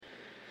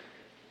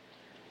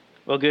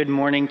Well, good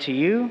morning to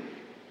you.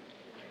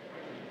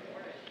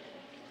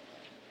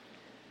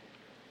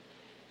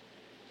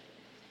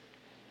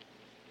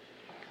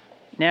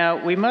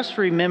 Now, we must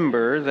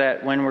remember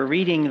that when we're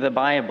reading the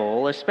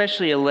Bible,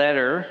 especially a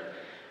letter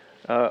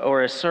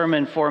or a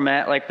sermon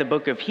format like the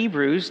book of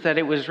Hebrews, that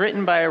it was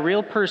written by a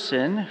real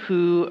person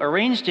who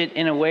arranged it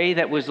in a way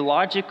that was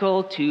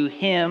logical to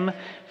him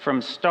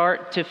from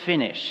start to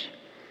finish.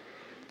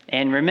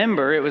 And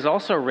remember, it was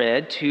also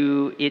read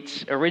to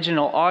its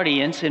original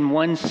audience in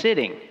one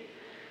sitting.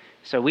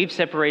 So we've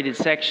separated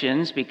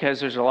sections because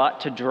there's a lot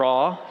to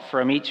draw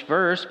from each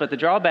verse, but the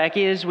drawback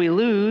is we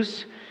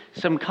lose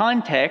some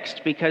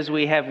context because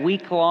we have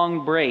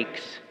week-long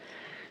breaks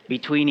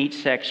between each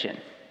section.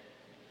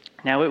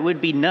 Now, it would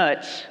be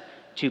nuts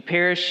to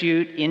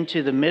parachute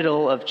into the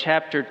middle of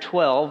chapter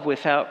 12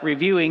 without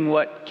reviewing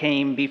what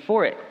came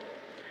before it.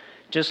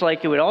 Just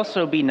like it would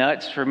also be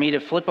nuts for me to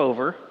flip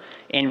over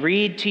and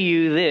read to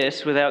you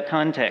this without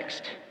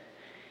context.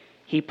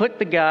 He put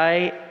the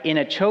guy in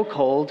a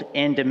chokehold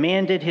and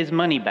demanded his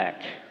money back.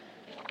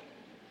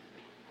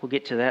 We'll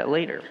get to that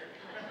later.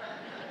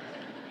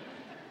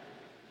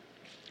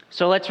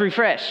 So let's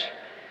refresh.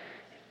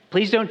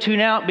 Please don't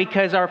tune out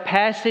because our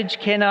passage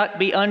cannot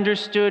be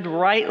understood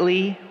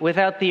rightly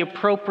without the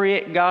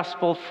appropriate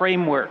gospel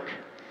framework.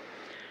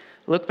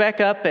 Look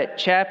back up at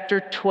chapter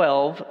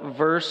 12,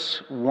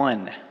 verse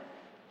 1.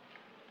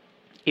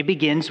 It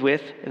begins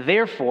with,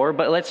 therefore,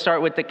 but let's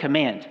start with the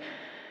command.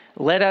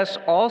 Let us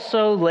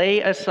also lay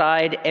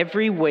aside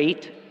every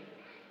weight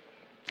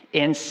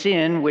and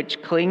sin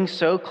which clings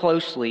so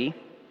closely,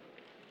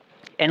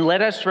 and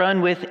let us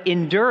run with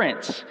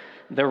endurance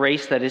the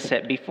race that is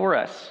set before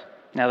us.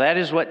 Now that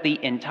is what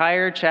the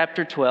entire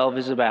chapter 12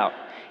 is about.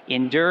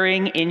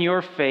 Enduring in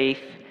your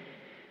faith,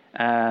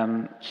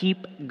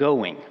 keep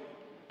going.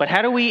 But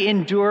how do we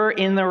endure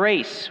in the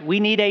race? We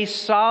need a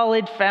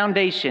solid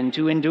foundation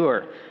to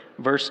endure.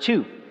 Verse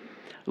 2,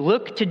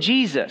 look to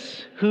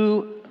Jesus,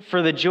 who,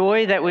 for the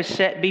joy that was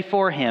set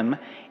before him,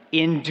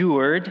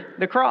 endured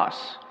the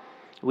cross.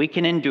 We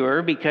can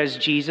endure because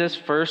Jesus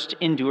first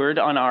endured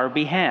on our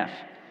behalf.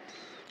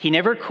 He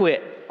never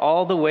quit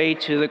all the way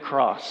to the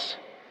cross.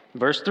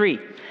 Verse 3,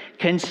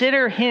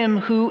 consider him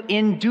who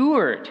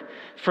endured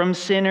from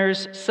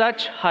sinners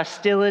such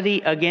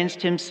hostility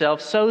against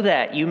himself so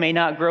that you may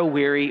not grow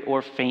weary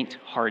or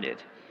faint-hearted.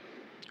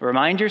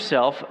 Remind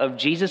yourself of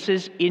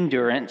Jesus'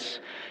 endurance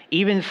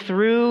even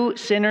through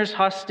sinners'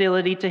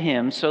 hostility to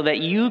him so that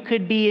you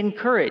could be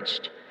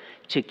encouraged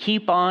to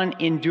keep on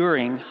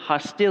enduring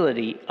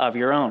hostility of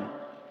your own.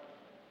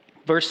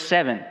 Verse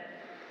 7,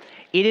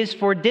 it is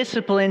for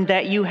discipline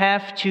that you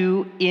have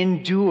to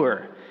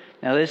endure.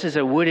 Now, this is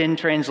a wooden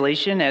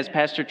translation, as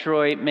Pastor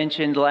Troy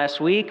mentioned last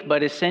week,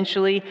 but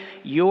essentially,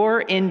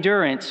 your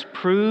endurance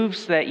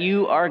proves that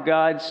you are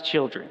God's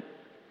children.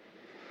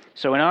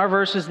 So in our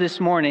verses this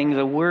morning,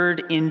 the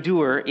word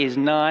endure is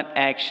not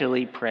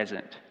actually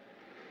present.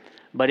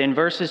 But in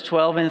verses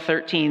 12 and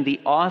 13,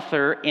 the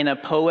author, in a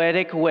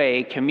poetic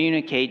way,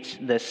 communicates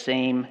the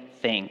same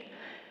thing.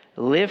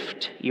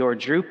 Lift your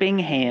drooping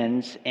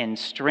hands and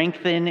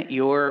strengthen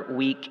your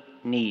weak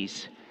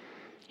knees.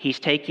 He's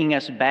taking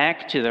us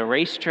back to the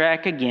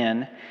racetrack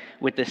again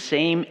with the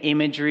same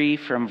imagery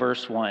from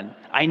verse 1.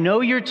 I know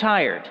you're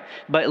tired,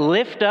 but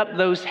lift up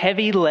those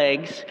heavy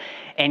legs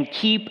and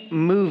keep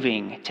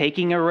moving.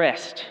 Taking a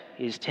rest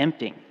is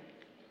tempting,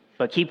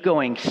 but keep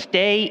going.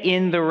 Stay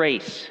in the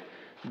race.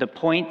 The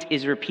point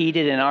is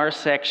repeated in our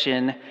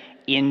section,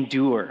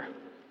 endure.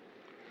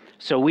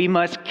 So we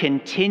must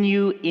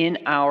continue in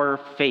our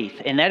faith,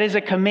 and that is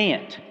a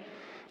command.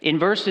 In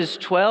verses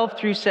 12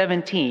 through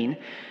 17,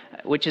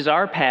 which is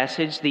our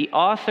passage, the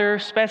author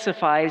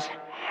specifies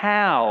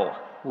how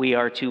we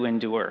are to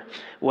endure,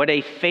 what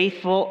a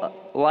faithful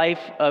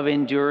life of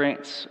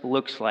endurance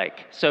looks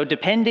like. So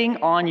depending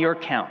on your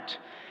count,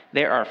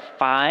 there are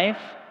 5,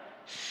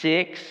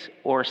 6,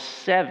 or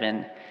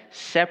 7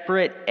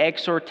 separate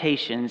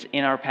exhortations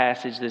in our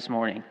passage this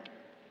morning.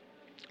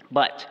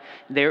 But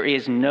there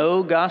is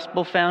no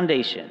gospel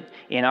foundation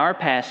in our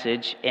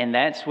passage, and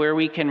that's where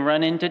we can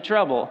run into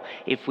trouble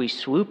if we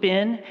swoop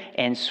in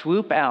and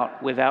swoop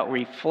out without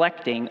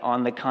reflecting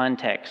on the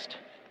context.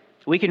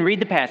 We can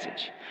read the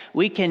passage.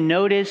 We can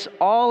notice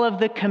all of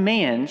the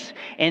commands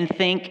and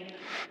think,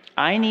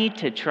 I need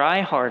to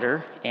try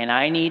harder and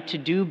I need to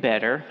do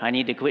better. I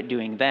need to quit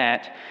doing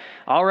that.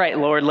 All right,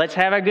 Lord, let's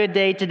have a good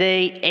day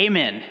today.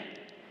 Amen.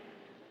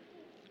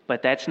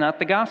 But that's not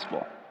the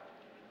gospel.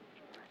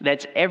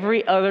 That's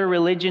every other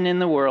religion in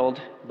the world,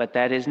 but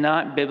that is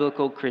not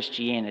biblical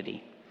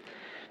Christianity.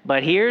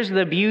 But here's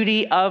the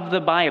beauty of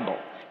the Bible.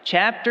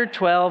 Chapter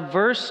 12,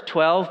 verse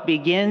 12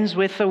 begins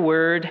with the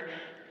word,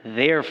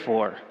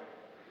 therefore.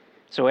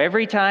 So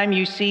every time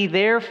you see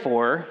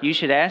therefore, you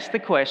should ask the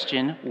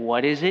question,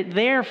 what is it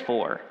there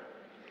for?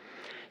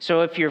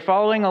 So if you're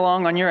following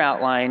along on your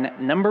outline,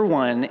 number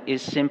 1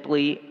 is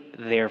simply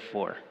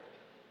therefore.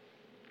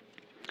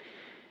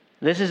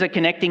 This is a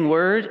connecting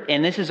word,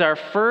 and this is our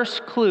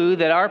first clue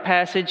that our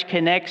passage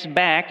connects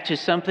back to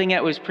something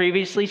that was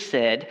previously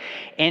said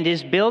and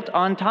is built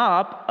on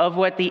top of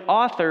what the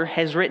author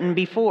has written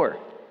before.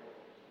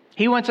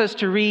 He wants us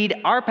to read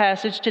our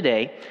passage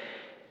today,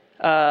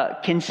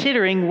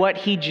 considering what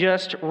he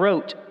just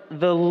wrote.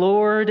 The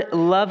Lord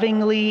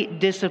lovingly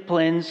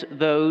disciplines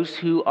those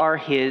who are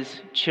his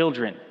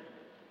children.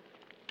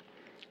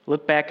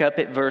 Look back up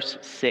at verse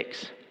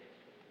 6.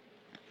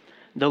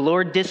 The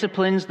Lord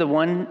disciplines the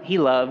one he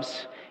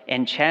loves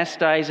and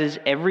chastises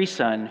every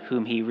son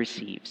whom he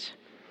receives.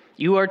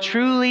 You are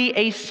truly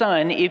a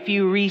son if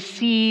you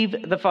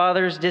receive the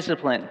Father's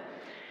discipline.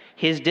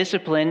 His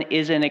discipline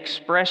is an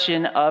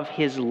expression of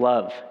his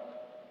love.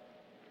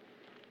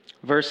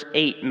 Verse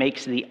 8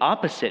 makes the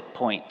opposite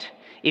point.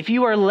 If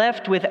you are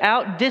left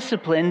without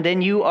discipline,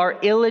 then you are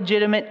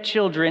illegitimate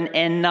children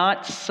and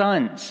not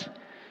sons.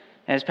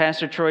 As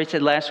Pastor Troy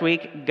said last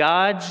week,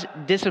 God's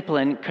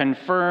discipline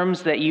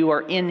confirms that you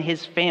are in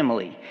his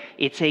family.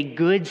 It's a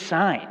good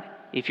sign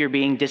if you're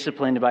being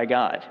disciplined by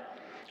God.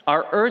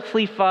 Our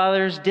earthly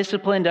fathers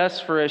disciplined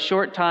us for a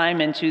short time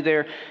and to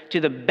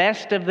the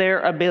best of their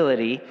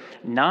ability,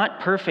 not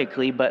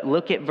perfectly, but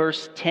look at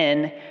verse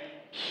 10.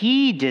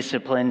 He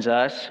disciplines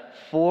us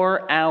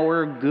for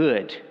our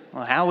good.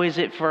 Well, how is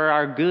it for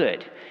our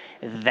good?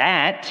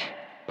 That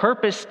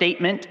purpose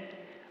statement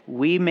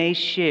we may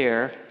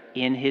share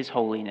in his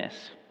holiness.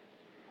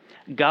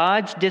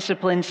 God's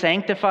discipline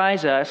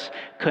sanctifies us,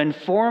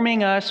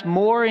 conforming us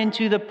more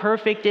into the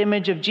perfect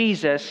image of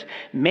Jesus,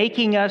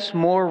 making us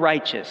more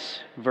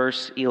righteous,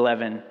 verse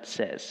 11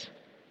 says.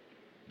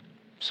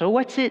 So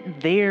what's it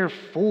there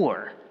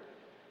for?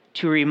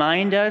 To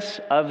remind us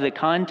of the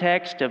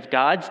context of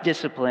God's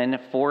discipline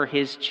for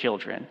his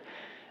children.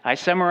 I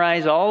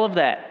summarize all of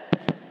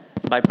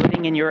that by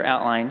putting in your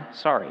outline,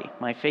 sorry,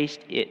 my face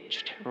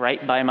itched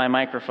right by my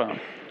microphone.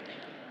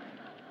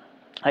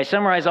 I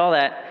summarize all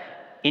that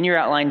in your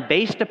outline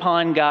based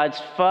upon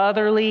God's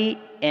fatherly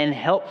and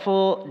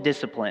helpful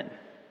discipline.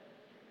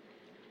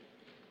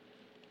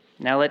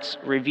 Now let's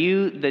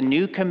review the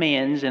new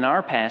commands in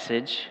our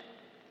passage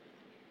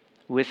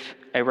with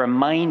a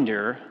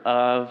reminder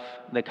of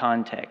the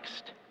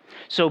context.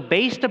 So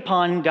based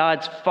upon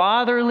God's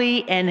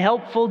fatherly and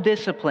helpful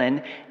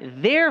discipline,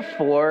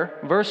 therefore,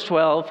 verse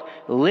 12,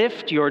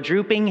 lift your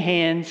drooping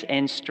hands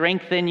and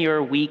strengthen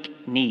your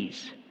weak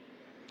knees.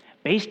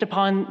 Based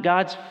upon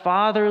God's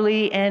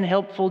fatherly and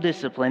helpful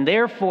discipline.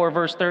 Therefore,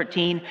 verse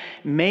 13,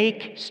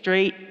 make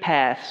straight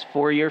paths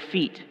for your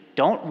feet.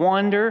 Don't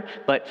wander,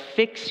 but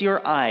fix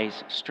your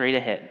eyes straight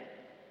ahead.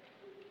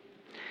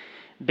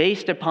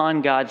 Based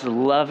upon God's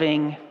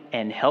loving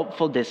and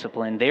helpful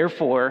discipline,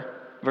 therefore,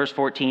 verse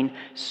 14,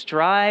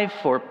 strive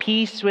for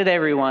peace with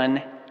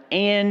everyone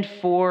and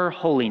for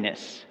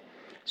holiness.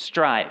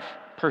 Strive,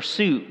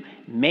 pursue,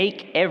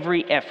 make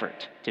every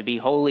effort to be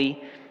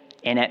holy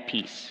and at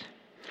peace.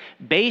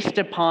 Based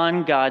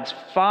upon God's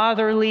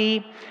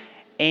fatherly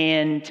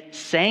and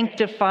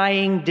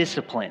sanctifying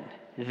discipline.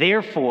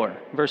 Therefore,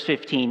 verse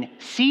 15,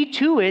 see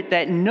to it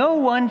that no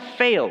one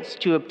fails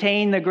to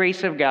obtain the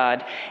grace of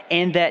God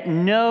and that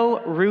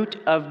no root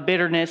of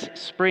bitterness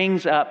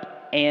springs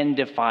up and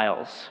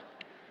defiles.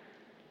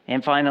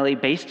 And finally,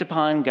 based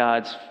upon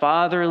God's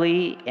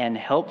fatherly and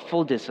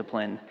helpful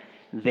discipline,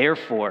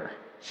 therefore,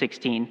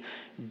 16,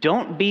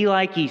 don't be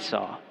like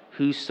Esau,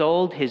 who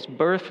sold his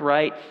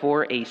birthright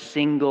for a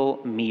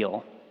single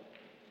meal.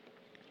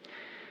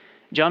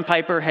 John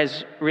Piper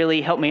has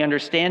really helped me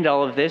understand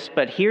all of this,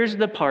 but here's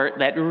the part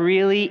that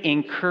really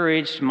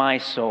encouraged my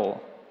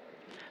soul.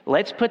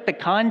 Let's put the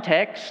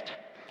context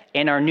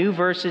and our new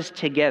verses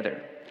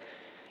together.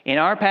 In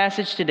our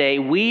passage today,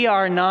 we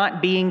are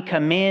not being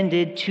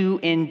commanded to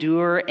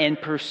endure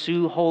and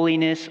pursue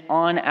holiness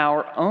on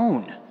our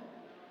own.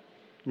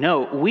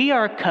 No, we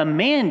are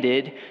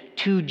commanded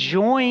to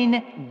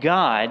join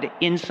God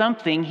in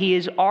something he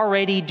is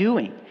already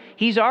doing.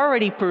 He's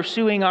already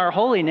pursuing our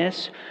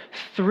holiness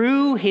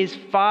through his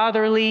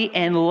fatherly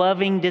and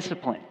loving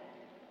discipline.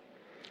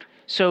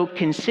 So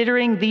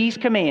considering these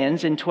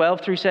commands in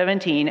 12 through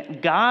 17,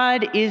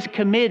 God is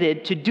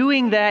committed to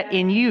doing that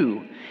in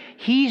you.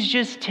 He's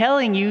just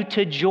telling you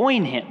to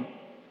join him.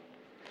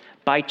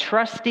 By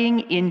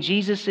trusting in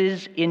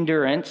Jesus'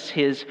 endurance,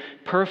 his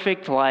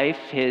perfect life,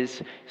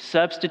 his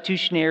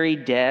substitutionary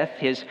death,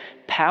 his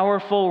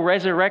powerful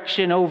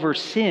resurrection over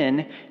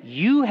sin,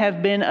 you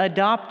have been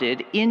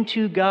adopted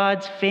into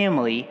God's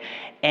family,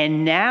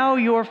 and now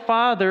your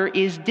Father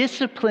is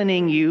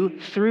disciplining you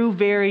through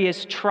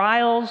various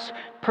trials,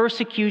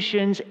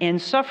 persecutions, and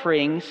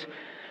sufferings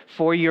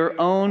for your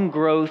own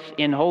growth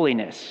in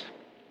holiness.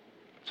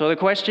 So the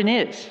question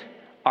is,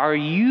 are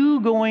you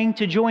going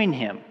to join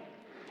him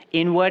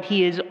in what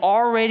he is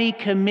already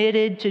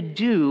committed to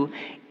do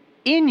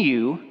in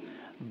you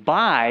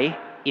by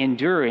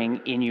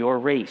enduring in your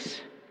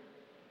race?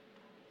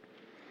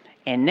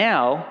 And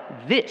now,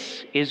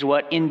 this is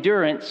what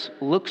endurance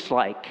looks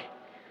like.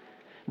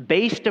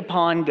 Based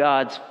upon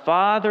God's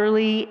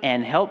fatherly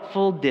and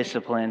helpful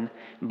discipline,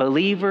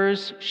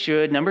 believers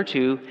should, number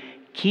 2,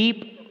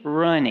 keep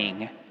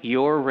running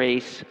your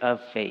race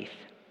of faith.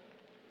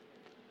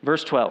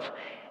 Verse 12,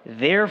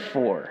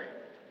 therefore,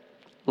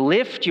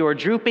 lift your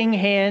drooping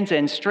hands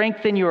and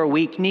strengthen your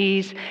weak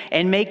knees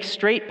and make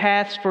straight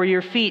paths for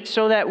your feet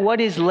so that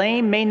what is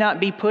lame may not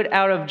be put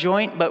out of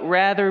joint, but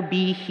rather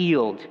be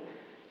healed.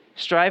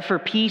 Strive for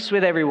peace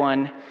with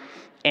everyone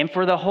and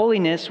for the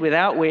holiness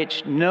without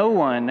which no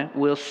one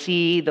will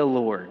see the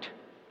Lord.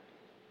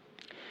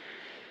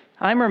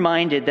 I'm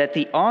reminded that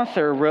the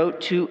author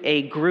wrote to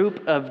a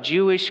group of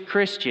Jewish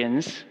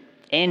Christians,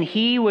 and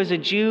he was a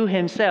Jew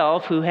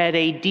himself who had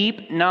a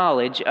deep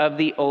knowledge of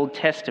the Old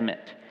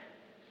Testament.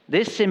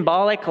 This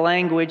symbolic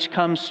language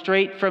comes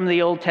straight from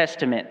the Old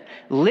Testament.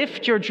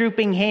 Lift your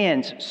drooping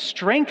hands,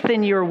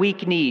 strengthen your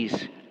weak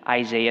knees,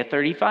 Isaiah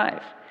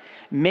 35.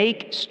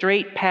 Make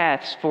straight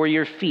paths for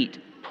your feet,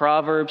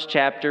 Proverbs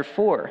chapter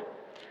 4.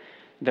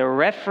 The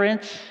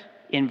reference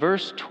in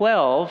verse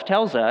 12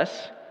 tells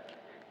us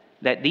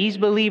that these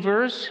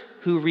believers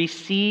who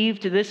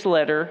received this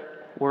letter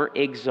were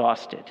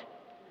exhausted.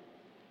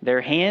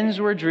 Their hands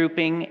were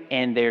drooping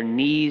and their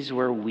knees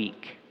were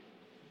weak.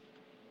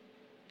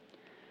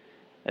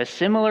 A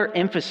similar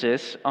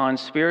emphasis on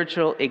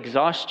spiritual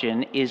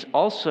exhaustion is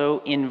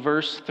also in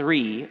verse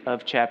 3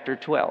 of chapter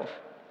 12.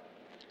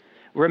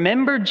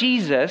 Remember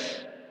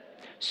Jesus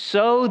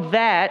so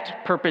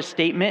that, purpose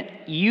statement,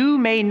 you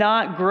may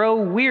not grow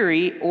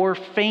weary or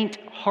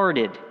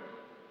faint-hearted.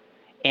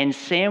 And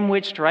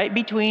sandwiched right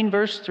between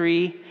verse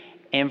 3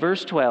 and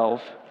verse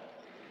 12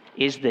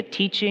 is the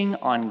teaching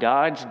on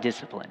God's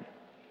discipline.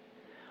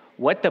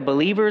 What the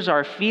believers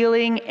are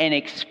feeling and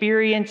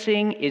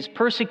experiencing is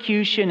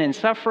persecution and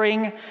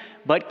suffering,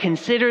 but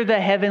consider the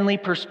heavenly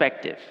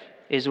perspective,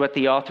 is what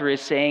the author is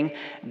saying.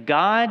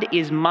 God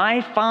is my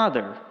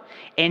Father,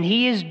 and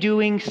He is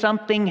doing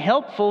something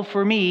helpful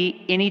for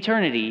me in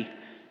eternity,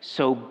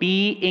 so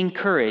be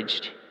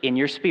encouraged in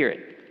your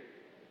spirit.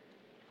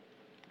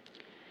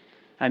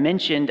 I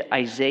mentioned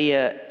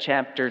Isaiah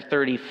chapter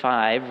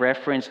 35,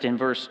 referenced in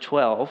verse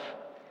 12.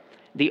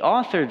 The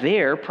author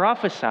there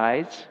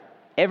prophesies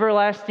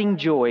everlasting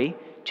joy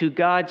to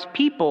God's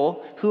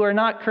people who are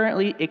not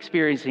currently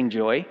experiencing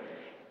joy.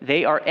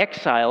 They are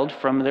exiled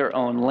from their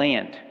own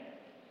land.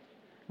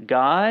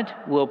 God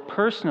will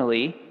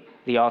personally,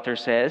 the author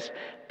says,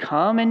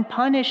 come and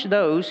punish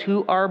those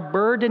who are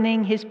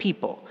burdening His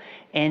people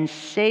and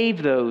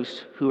save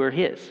those who are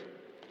His.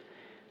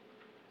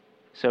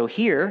 So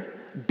here,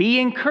 be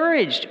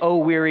encouraged, O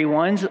weary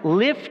ones.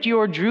 Lift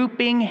your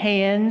drooping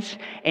hands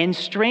and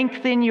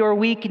strengthen your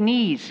weak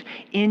knees.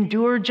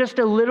 Endure just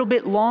a little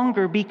bit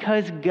longer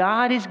because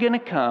God is going to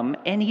come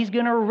and He's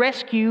going to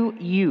rescue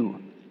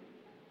you.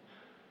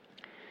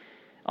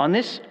 On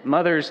this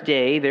Mother's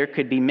Day, there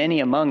could be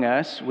many among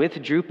us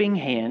with drooping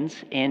hands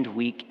and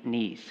weak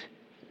knees.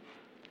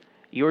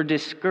 You're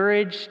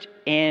discouraged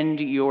and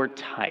you're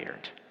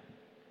tired.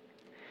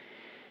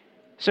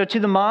 So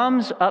to the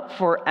moms up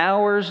for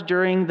hours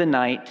during the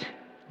night,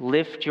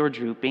 lift your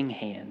drooping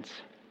hands.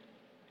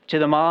 To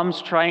the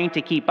moms trying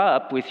to keep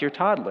up with your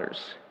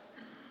toddlers,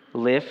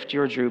 lift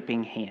your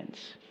drooping hands.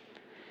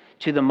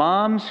 To the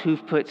moms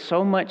who've put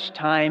so much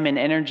time and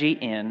energy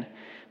in,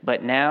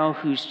 but now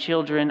whose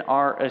children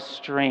are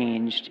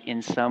estranged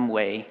in some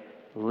way,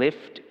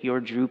 lift your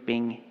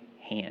drooping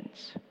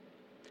hands.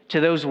 To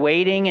those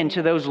waiting and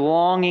to those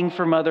longing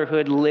for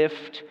motherhood,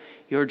 lift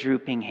your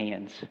drooping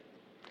hands.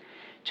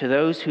 To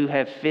those who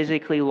have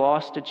physically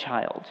lost a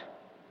child,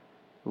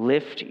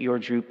 lift your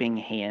drooping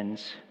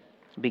hands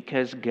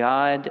because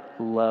God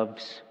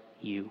loves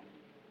you.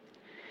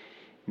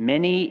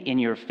 Many in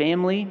your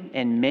family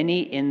and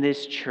many in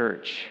this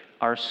church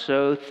are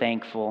so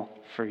thankful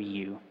for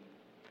you.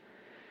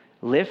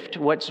 Lift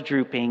what's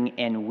drooping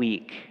and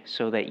weak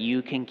so that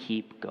you can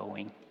keep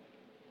going.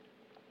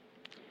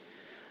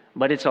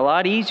 But it's a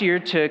lot easier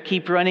to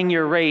keep running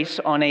your race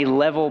on a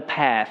level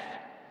path.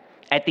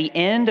 At the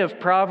end of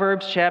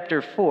Proverbs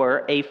chapter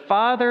 4, a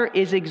father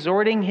is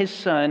exhorting his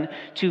son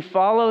to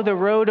follow the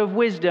road of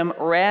wisdom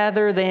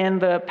rather than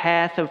the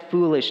path of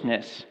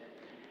foolishness.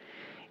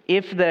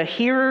 If the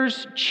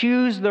hearers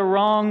choose the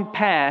wrong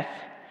path,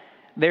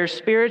 their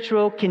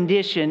spiritual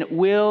condition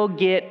will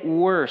get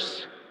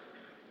worse.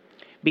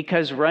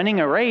 Because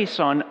running a race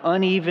on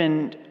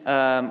uneven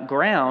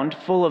ground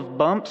full of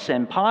bumps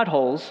and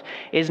potholes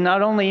is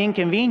not only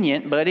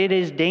inconvenient, but it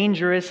is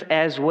dangerous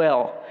as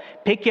well.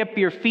 Pick up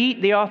your feet,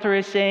 the author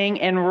is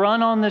saying, and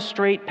run on the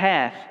straight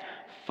path.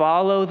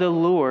 Follow the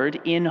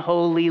Lord in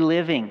holy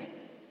living.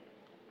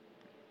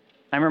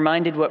 I'm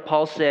reminded what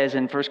Paul says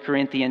in 1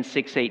 Corinthians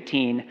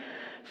 6:18,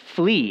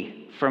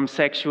 flee from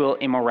sexual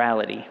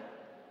immorality.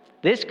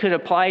 This could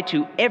apply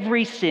to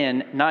every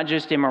sin, not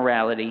just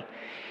immorality.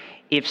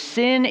 If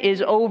sin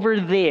is over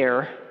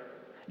there,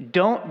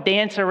 don't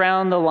dance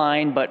around the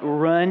line, but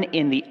run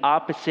in the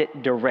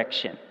opposite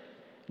direction.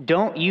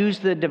 Don't use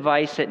the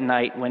device at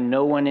night when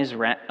no one is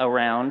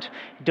around.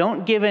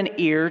 Don't give an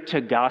ear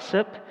to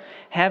gossip.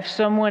 Have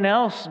someone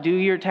else do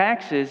your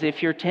taxes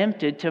if you're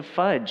tempted to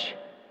fudge.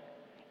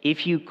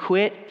 If you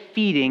quit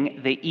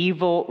feeding the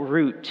evil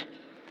root,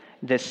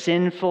 the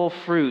sinful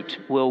fruit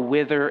will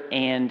wither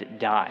and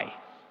die.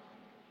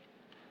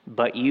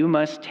 But you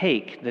must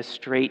take the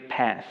straight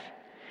path,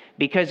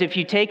 because if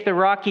you take the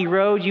rocky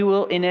road, you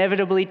will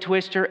inevitably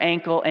twist your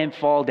ankle and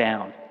fall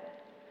down.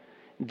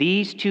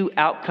 These two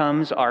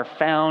outcomes are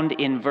found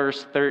in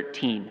verse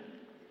 13.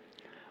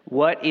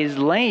 What is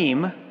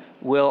lame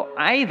will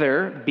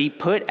either be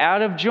put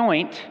out of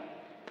joint,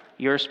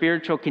 your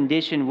spiritual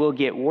condition will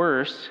get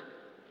worse,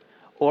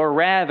 or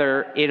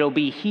rather, it'll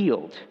be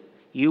healed.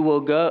 You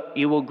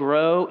will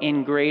grow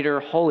in greater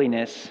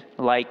holiness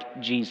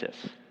like Jesus.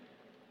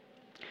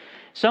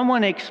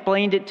 Someone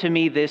explained it to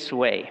me this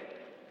way.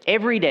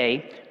 Every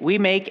day, we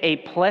make a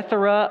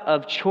plethora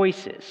of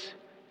choices.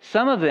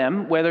 Some of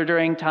them, whether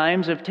during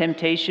times of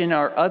temptation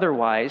or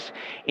otherwise,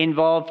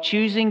 involve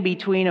choosing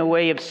between a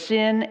way of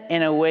sin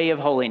and a way of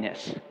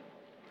holiness.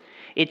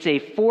 It's a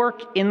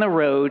fork in the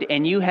road,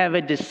 and you have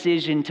a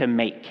decision to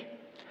make.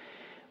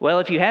 Well,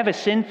 if you have a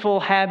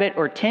sinful habit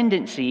or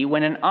tendency,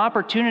 when an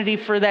opportunity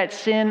for that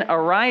sin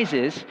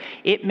arises,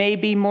 it may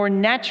be more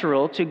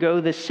natural to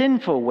go the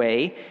sinful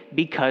way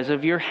because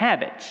of your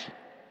habits.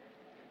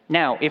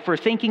 Now, if we're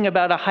thinking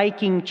about a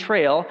hiking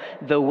trail,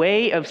 the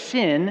way of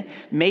sin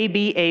may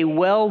be a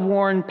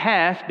well-worn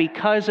path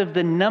because of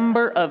the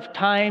number of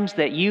times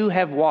that you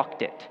have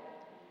walked it.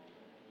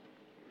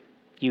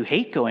 You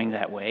hate going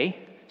that way.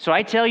 So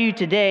I tell you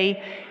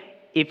today,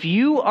 if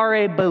you are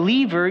a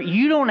believer,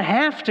 you don't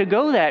have to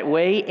go that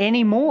way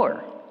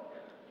anymore.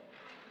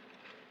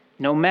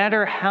 No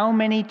matter how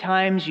many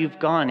times you've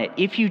gone it,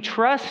 if you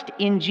trust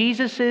in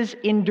Jesus'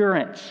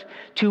 endurance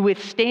to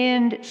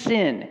withstand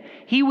sin,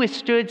 he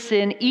withstood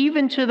sin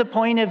even to the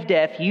point of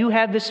death. You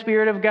have the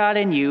Spirit of God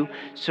in you,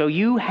 so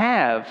you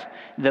have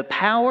the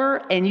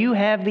power and you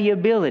have the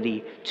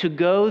ability to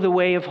go the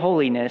way of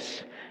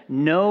holiness,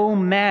 no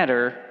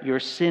matter your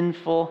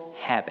sinful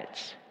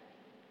habits.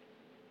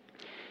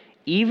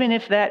 Even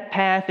if that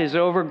path is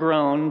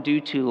overgrown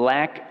due to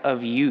lack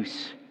of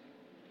use.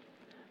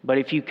 But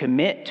if you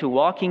commit to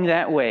walking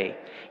that way,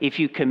 if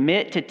you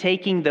commit to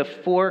taking the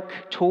fork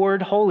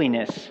toward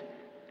holiness,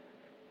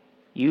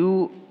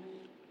 you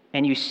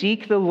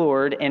seek the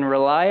Lord and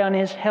rely on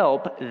His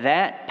help,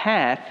 that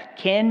path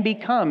can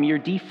become your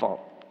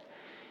default.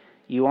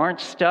 You aren't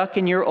stuck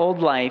in your old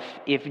life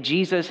if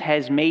Jesus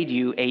has made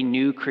you a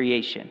new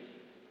creation.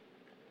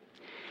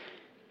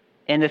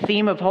 And the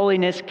theme of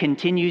holiness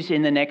continues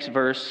in the next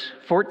verse,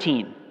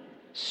 14.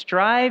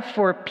 Strive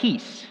for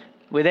peace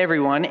with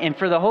everyone and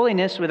for the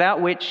holiness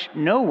without which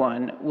no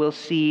one will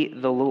see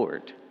the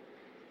Lord.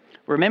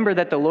 Remember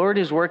that the Lord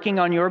is working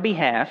on your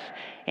behalf,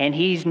 and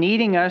He's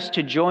needing us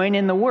to join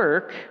in the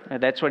work.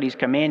 That's what He's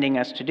commanding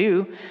us to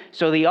do.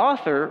 So the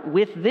author,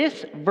 with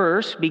this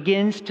verse,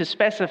 begins to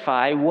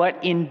specify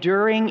what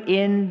enduring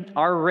in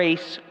our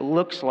race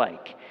looks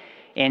like.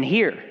 And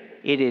here,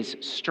 it is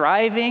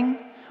striving,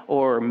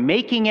 or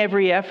making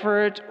every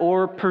effort,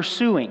 or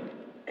pursuing.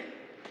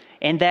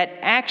 And that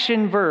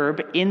action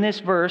verb in this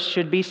verse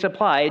should be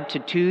supplied to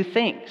two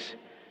things.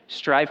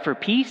 Strive for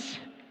peace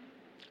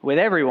with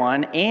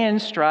everyone,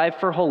 and strive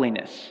for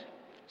holiness.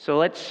 So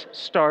let's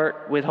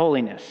start with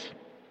holiness.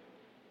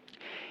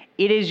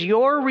 It is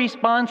your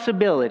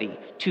responsibility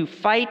to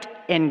fight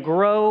and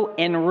grow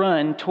and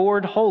run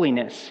toward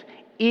holiness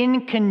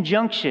in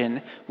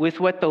conjunction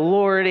with what the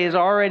Lord is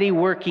already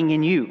working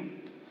in you.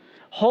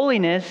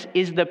 Holiness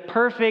is the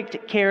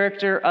perfect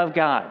character of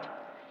God.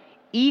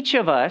 Each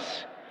of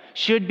us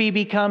should be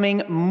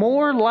becoming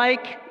more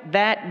like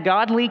that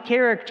godly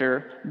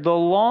character the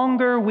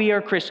longer we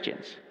are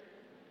Christians.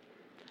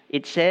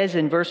 It says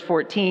in verse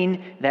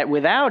 14 that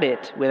without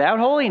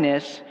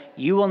holiness,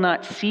 you will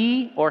not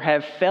see or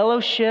have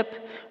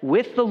fellowship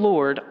with the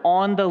Lord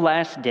on the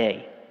last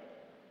day.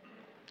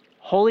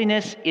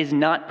 Holiness is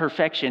not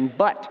perfection,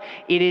 but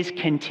it is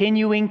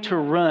continuing to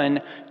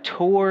run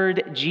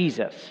toward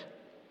Jesus.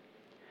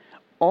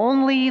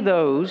 Only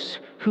those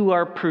who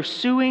are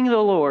pursuing the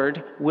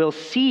Lord will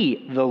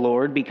see the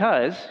Lord,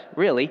 because,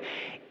 really,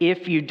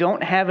 if you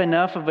don't have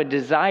enough of a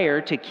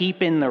desire to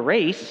keep in the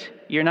race,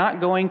 you're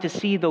not going to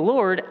see the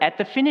Lord at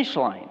the finish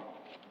line.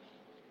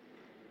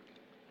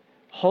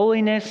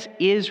 Holiness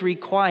is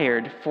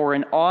required for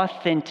an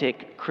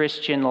authentic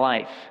Christian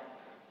life.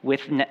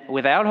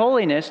 Without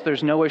holiness,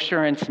 there's no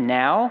assurance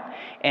now,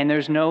 and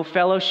there's no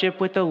fellowship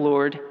with the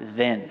Lord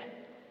then.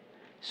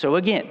 So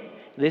again,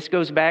 this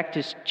goes back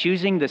to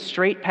choosing the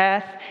straight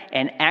path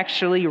and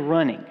actually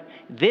running.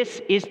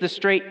 This is the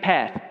straight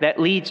path that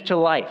leads to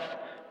life,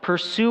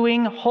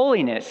 pursuing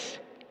holiness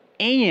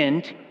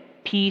and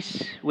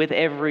peace with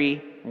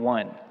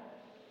everyone.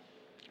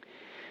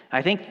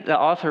 I think the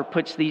author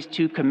puts these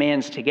two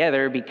commands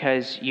together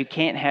because you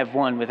can't have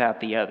one without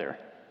the other.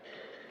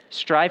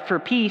 Strive for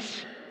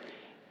peace.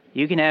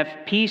 You can have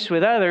peace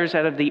with others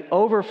out of the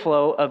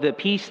overflow of the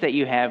peace that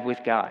you have with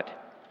God.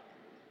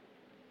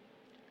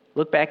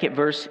 Look back at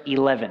verse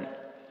 11.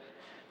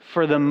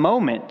 For the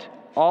moment,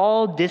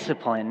 all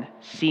discipline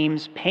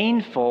seems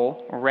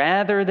painful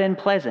rather than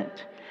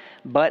pleasant,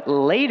 but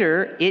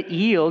later it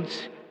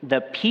yields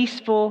the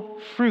peaceful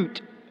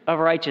fruit of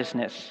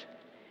righteousness.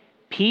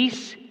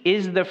 Peace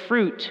is the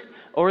fruit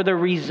or the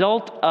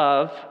result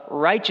of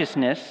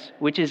righteousness,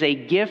 which is a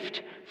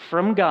gift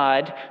from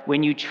God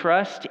when you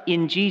trust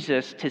in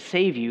Jesus to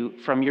save you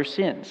from your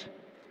sins.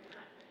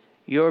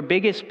 Your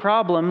biggest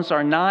problems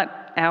are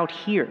not out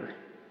here.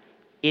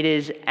 It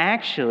is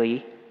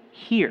actually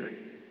here.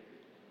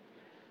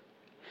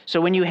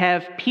 So when you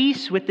have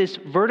peace with this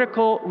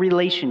vertical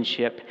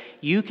relationship,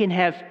 you can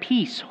have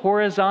peace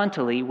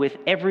horizontally with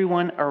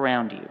everyone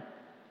around you.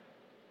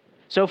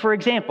 So for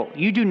example,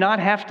 you do not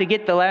have to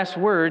get the last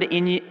word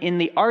in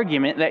the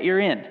argument that you're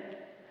in.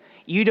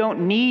 You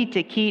don't need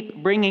to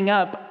keep bringing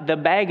up the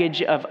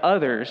baggage of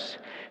others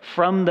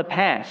from the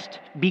past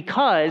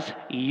because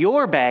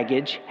your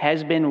baggage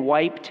has been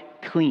wiped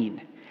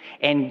clean.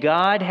 And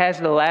God has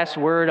the last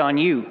word on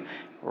you,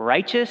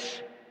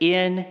 righteous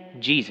in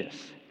Jesus.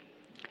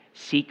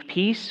 Seek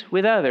peace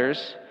with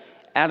others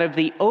out of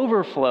the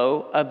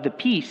overflow of the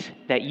peace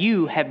that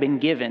you have been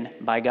given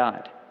by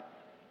God.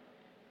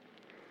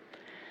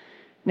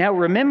 Now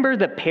remember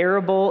the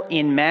parable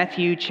in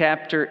Matthew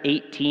chapter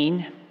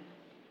 18?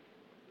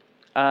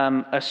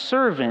 A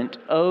servant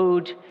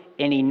owed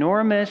an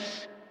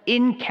enormous,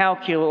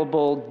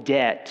 incalculable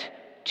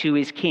debt to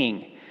his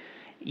king.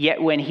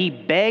 Yet when he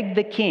begged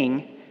the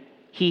king,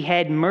 he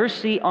had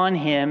mercy on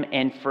him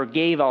and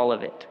forgave all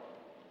of it.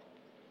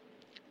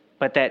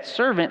 But that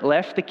servant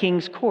left the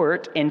king's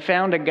court and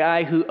found a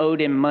guy who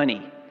owed him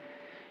money.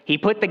 He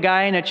put the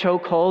guy in a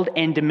chokehold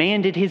and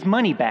demanded his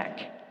money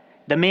back.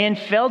 The man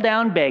fell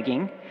down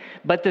begging,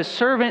 but the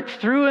servant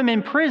threw him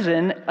in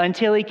prison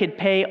until he could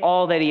pay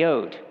all that he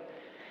owed.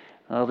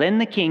 Well, then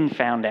the king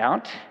found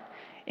out,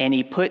 and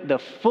he put the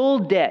full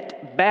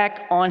debt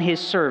back on his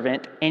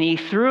servant, and he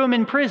threw him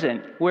in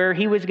prison, where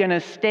he was going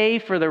to stay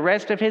for the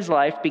rest of his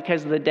life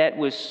because the debt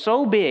was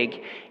so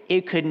big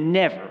it could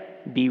never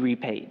be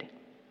repaid.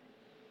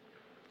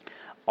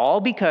 All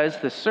because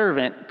the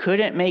servant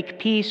couldn't make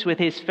peace with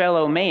his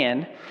fellow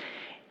man,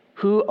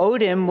 who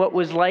owed him what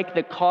was like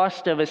the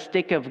cost of a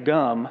stick of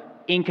gum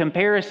in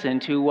comparison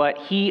to what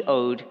he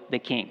owed the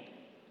king.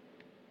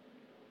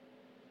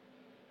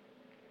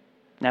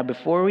 Now,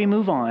 before we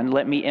move on,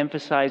 let me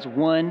emphasize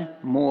one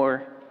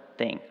more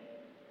thing.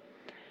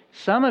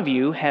 Some of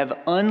you have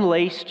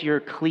unlaced your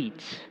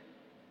cleats,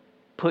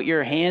 put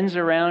your hands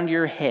around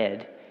your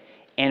head,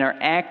 and are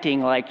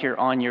acting like you're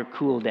on your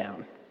cool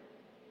down.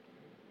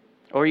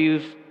 Or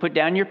you've put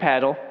down your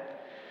paddle,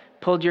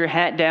 pulled your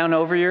hat down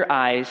over your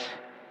eyes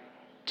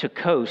to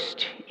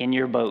coast in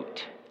your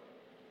boat.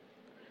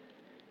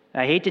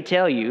 I hate to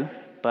tell you,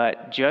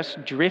 but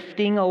just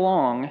drifting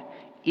along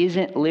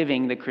isn't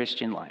living the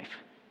Christian life.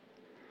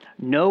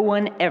 No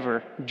one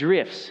ever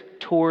drifts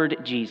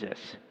toward Jesus.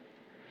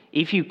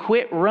 If you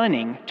quit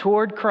running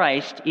toward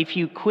Christ, if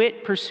you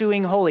quit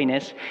pursuing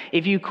holiness,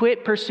 if you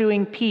quit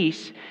pursuing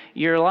peace,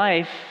 your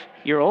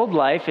old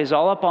life is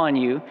all upon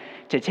you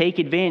to take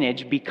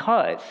advantage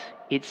because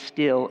it's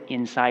still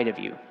inside of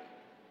you.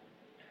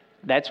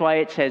 That's why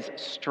it says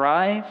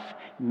strive,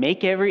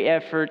 make every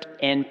effort,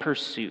 and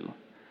pursue.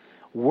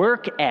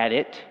 Work at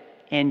it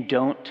and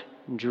don't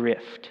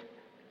drift.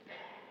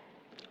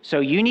 So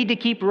you need to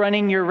keep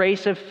running your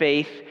race of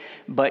faith,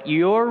 but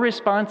your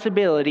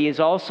responsibility is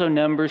also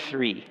number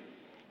 3.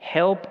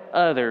 Help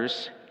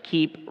others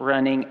keep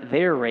running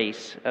their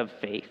race of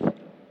faith.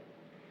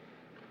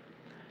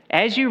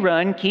 As you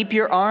run, keep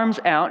your arms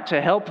out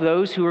to help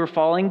those who are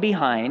falling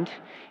behind,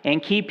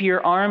 and keep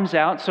your arms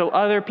out so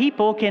other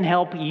people can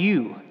help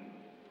you.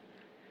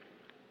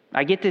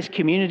 I get this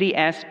community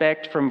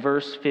aspect from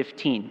verse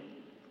 15.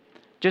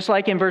 Just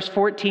like in verse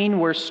 14,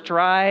 where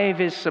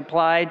strive is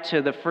supplied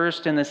to the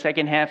first and the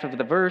second half of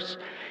the verse,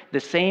 the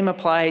same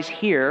applies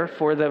here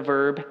for the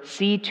verb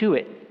see to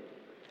it.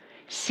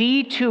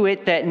 See to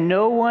it that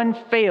no one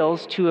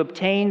fails to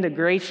obtain the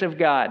grace of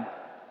God.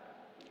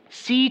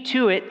 See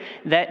to it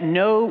that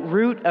no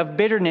root of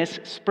bitterness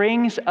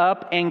springs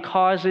up and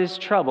causes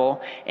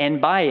trouble, and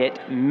by it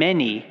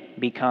many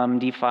become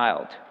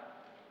defiled.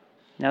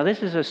 Now,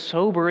 this is a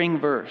sobering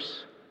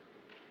verse.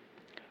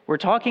 We're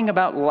talking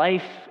about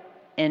life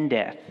and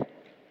death.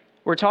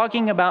 We're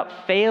talking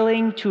about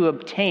failing to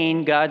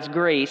obtain God's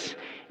grace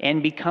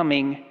and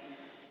becoming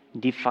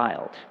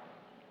defiled.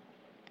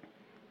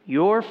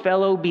 Your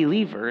fellow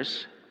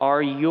believers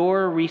are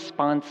your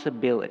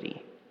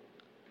responsibility.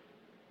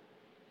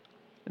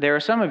 There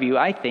are some of you,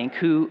 I think,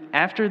 who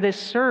after this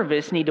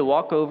service need to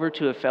walk over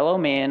to a fellow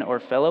man or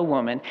fellow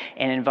woman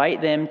and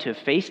invite them to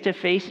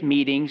face-to-face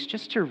meetings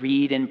just to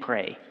read and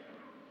pray.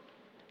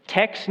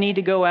 Texts need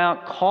to go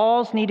out,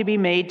 calls need to be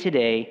made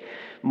today,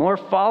 more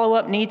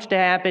follow-up needs to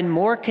happen,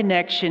 more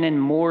connection,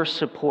 and more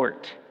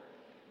support.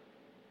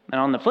 And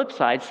on the flip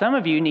side, some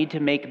of you need to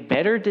make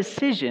better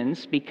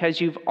decisions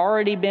because you've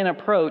already been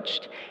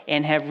approached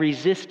and have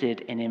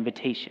resisted an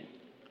invitation.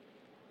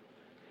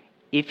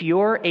 If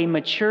you're a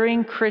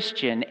maturing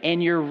Christian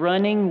and you're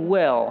running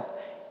well,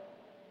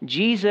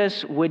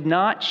 Jesus would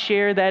not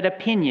share that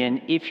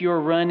opinion if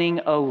you're running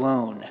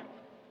alone.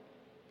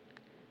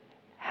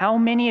 how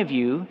many of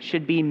you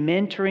should be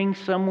mentoring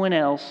someone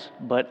else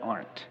but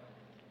aren't?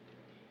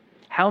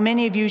 How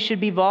many of you should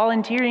be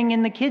volunteering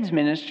in the kids'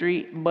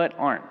 ministry but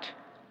aren't?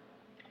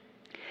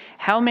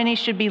 How many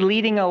should be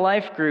leading a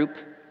life group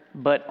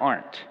but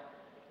aren't?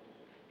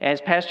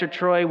 As Pastor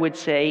Troy would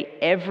say,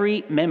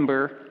 every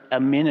member a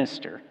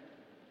minister.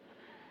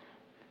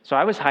 So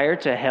I was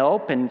hired to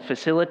help and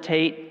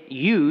facilitate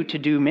you to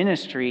do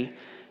ministry,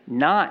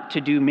 not to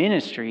do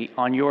ministry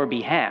on your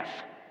behalf.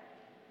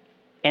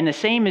 And the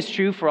same is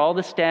true for all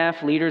the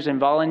staff, leaders, and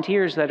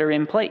volunteers that are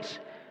in place.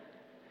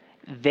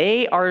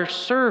 They are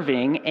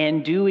serving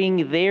and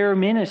doing their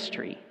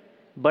ministry,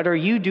 but are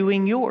you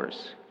doing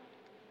yours?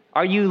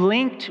 Are you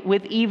linked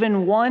with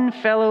even one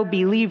fellow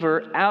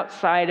believer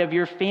outside of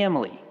your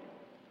family?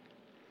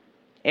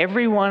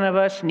 Every one of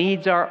us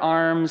needs our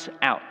arms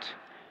out.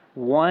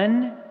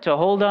 One, to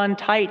hold on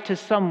tight to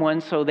someone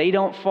so they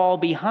don't fall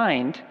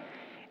behind,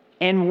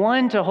 and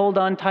one to hold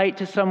on tight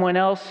to someone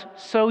else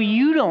so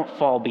you don't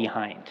fall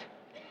behind.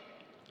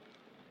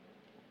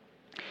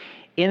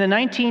 In the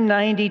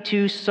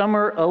 1992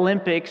 Summer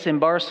Olympics in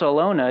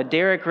Barcelona,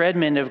 Derek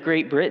Redmond of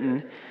Great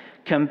Britain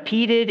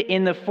competed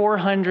in the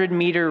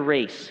 400-meter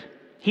race.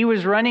 He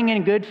was running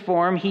in good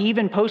form. He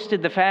even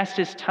posted the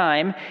fastest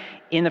time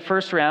in the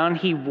first round.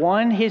 He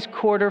won his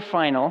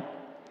quarterfinal.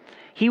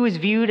 He was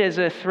viewed as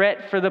a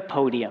threat for the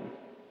podium,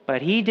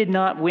 but he did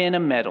not win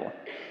a medal.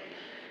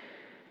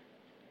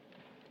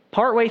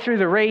 Partway through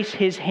the race,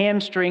 his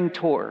hamstring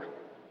tore.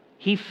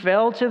 He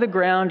fell to the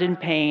ground in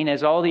pain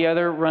as all the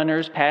other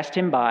runners passed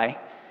him by.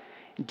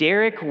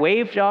 Derek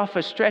waved off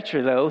a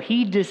stretcher, though.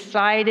 He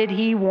decided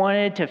he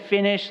wanted to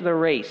finish the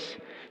race.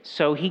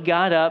 So he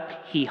got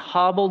up, he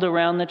hobbled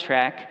around the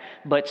track,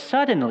 but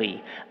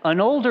suddenly an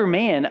older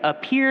man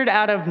appeared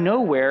out of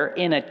nowhere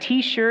in a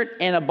t-shirt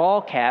and a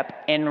ball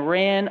cap and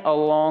ran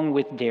along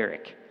with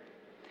Derek.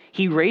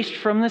 He raced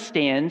from the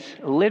stands,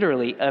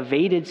 literally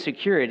evaded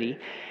security,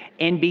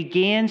 and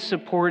began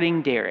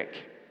supporting Derek.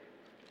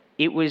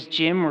 It was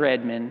Jim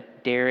Redmond,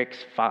 Derek's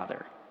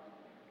father.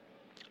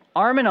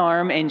 Arm in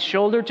arm and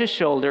shoulder to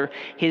shoulder,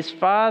 his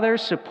father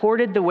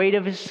supported the weight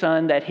of his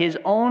son that his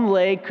own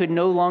leg could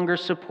no longer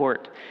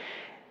support.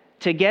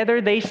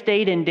 Together, they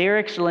stayed in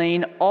Derek's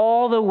lane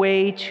all the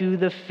way to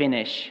the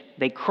finish.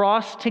 They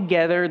crossed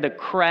together. The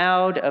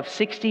crowd of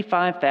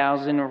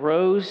 65,000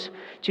 rose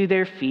to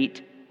their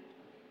feet,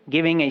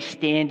 giving a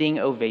standing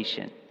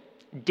ovation.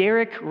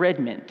 Derek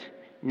Redmond,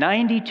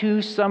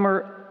 92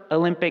 Summer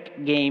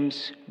Olympic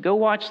Games. Go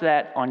watch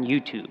that on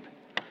YouTube.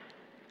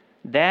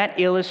 That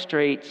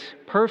illustrates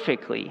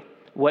perfectly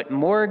what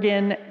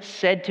Morgan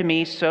said to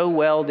me so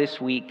well this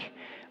week.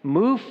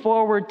 Move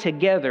forward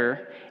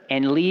together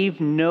and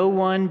leave no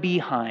one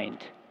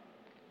behind.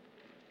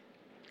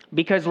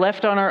 Because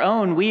left on our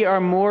own, we are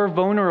more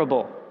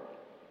vulnerable.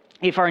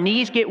 If our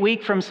knees get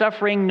weak from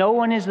suffering, no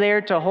one is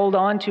there to hold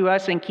on to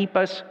us and keep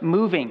us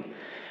moving.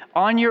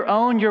 On your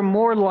own, you're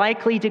more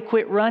likely to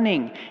quit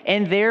running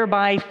and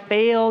thereby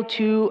fail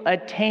to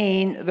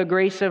attain the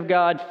grace of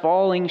God,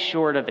 falling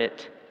short of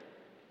it.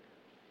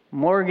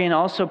 Morgan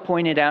also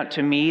pointed out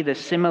to me the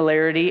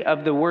similarity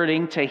of the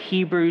wording to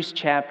Hebrews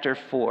chapter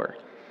 4.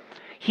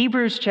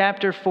 Hebrews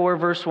chapter 4,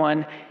 verse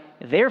 1,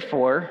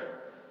 therefore,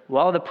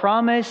 while the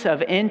promise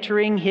of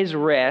entering his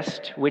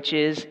rest, which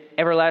is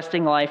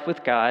everlasting life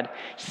with God,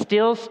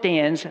 still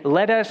stands,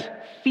 let us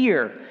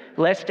fear,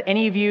 lest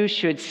any of you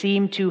should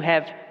seem to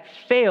have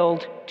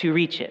failed to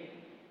reach it.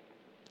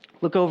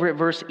 Look over at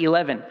verse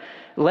 11.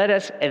 Let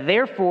us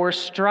therefore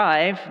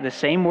strive, the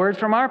same word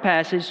from our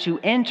passage, to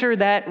enter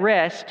that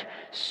rest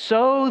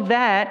so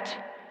that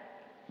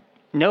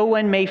no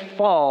one may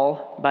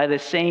fall by the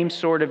same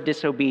sort of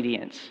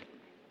disobedience.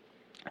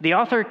 The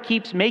author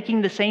keeps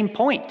making the same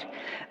point.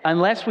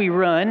 Unless we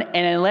run,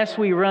 and unless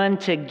we run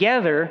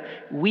together,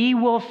 we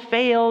will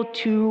fail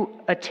to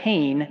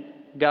attain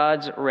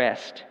God's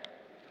rest.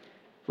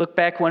 Look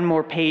back one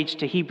more page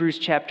to Hebrews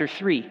chapter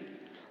 3.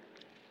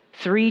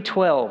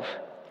 3:12.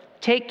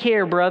 Take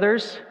care,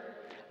 brothers,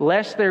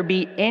 lest there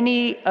be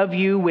any of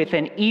you with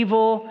an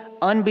evil,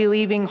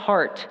 unbelieving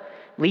heart,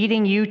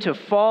 leading you to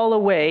fall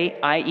away,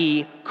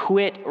 i.e.,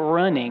 quit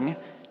running,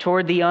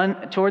 toward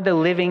the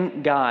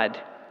living God.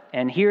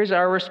 And here's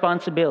our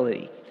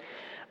responsibility.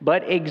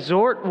 But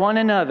exhort one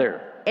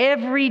another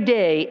every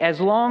day, as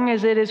long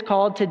as it is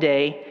called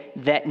today,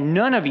 that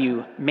none of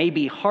you may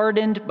be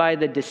hardened by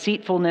the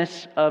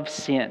deceitfulness of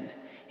sin.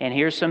 And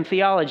here's some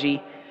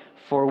theology.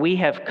 For we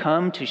have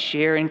come to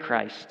share in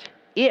Christ,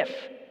 if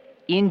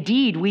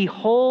indeed we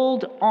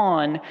hold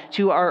on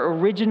to our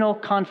original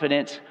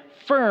confidence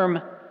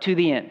firm to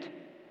the end.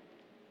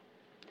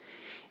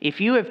 If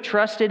you have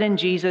trusted in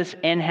Jesus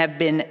and have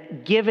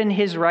been given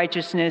his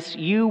righteousness,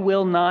 you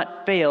will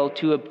not fail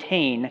to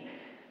obtain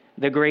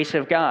the grace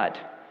of God.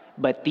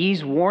 But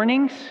these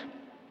warnings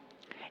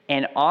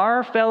and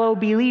our fellow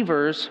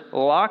believers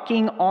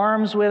locking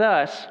arms with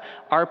us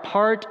are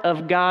part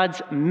of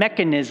God's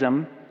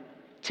mechanism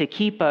to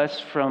keep us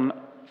from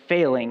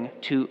failing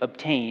to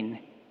obtain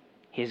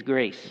his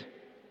grace.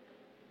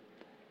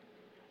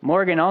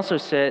 Morgan also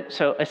said,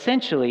 so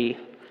essentially,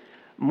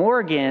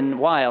 Morgan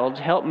Wild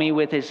helped me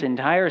with this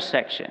entire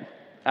section.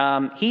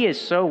 He is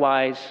so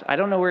wise. I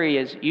don't know where he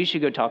is. You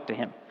should go talk to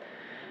him.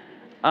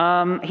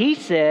 He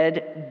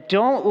said,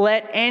 don't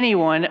let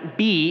anyone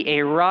be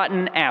a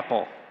rotten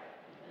apple.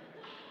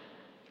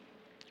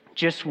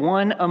 Just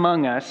one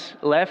among us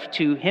left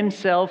to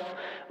himself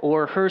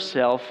or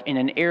herself in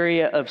an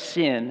area of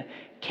sin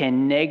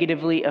can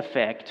negatively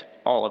affect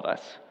all of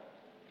us.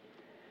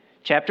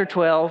 Chapter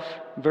 12,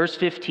 verse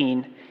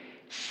 15,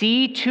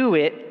 see to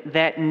it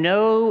that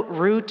no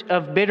root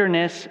of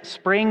bitterness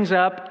springs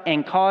up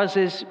and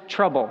causes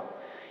trouble,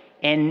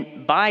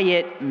 and by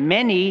it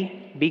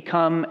many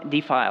become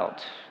defiled.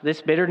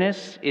 This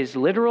bitterness is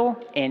literal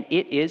and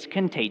it is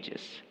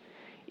contagious.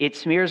 It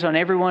smears on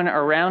everyone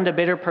around a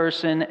bitter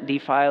person,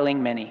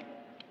 defiling many.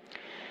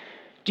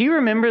 Do you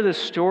remember the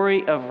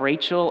story of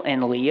Rachel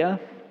and Leah?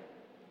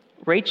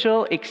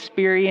 Rachel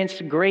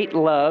experienced great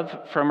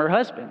love from her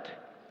husband.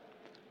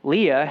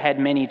 Leah had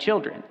many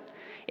children,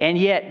 and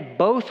yet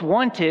both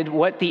wanted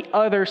what the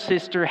other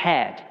sister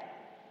had.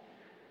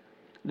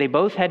 They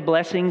both had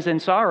blessings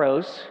and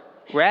sorrows.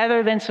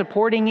 Rather than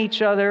supporting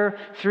each other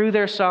through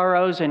their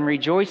sorrows and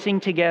rejoicing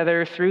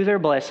together through their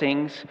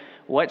blessings,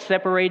 what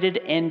separated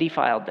and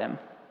defiled them?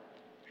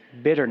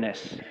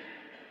 Bitterness.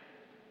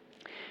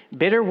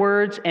 Bitter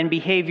words and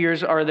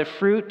behaviors are the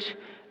fruit,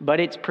 but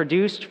it's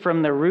produced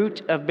from the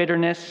root of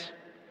bitterness,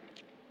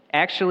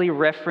 actually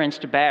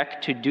referenced back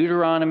to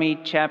Deuteronomy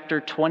chapter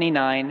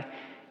 29,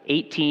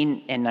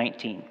 18 and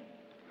 19.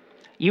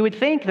 You would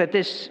think that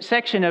this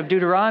section of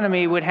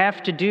Deuteronomy would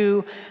have to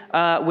do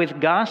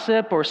with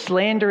gossip or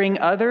slandering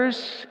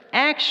others.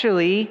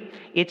 Actually,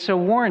 it's a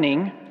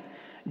warning.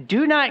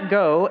 Do not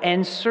go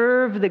and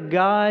serve the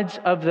gods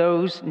of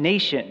those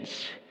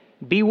nations.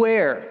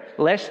 Beware,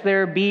 lest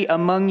there be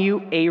among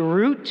you a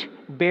root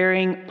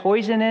bearing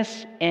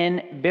poisonous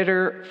and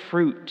bitter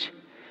fruit.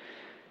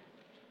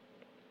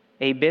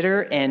 A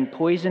bitter and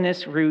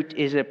poisonous root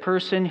is a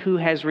person who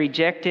has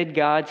rejected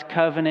God's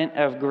covenant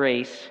of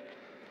grace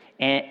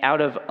and out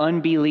of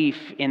unbelief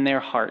in their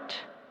heart.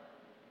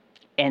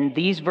 And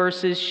these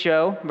verses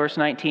show, verse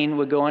 19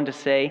 would go on to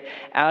say,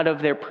 out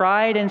of their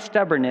pride and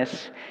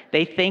stubbornness,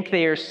 they think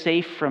they are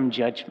safe from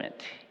judgment,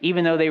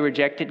 even though they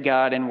rejected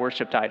God and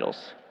worshiped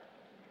idols.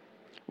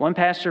 One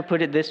pastor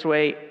put it this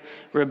way,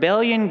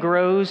 rebellion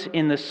grows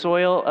in the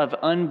soil of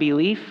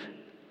unbelief,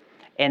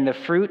 and the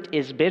fruit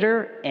is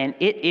bitter, and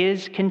it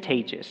is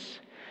contagious.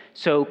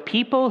 So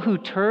people who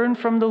turn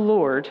from the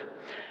Lord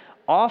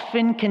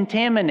often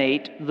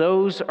contaminate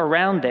those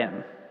around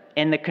them.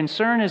 And the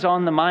concern is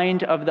on the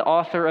mind of the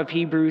author of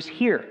Hebrews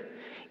here.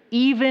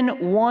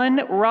 Even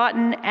one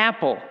rotten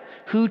apple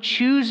who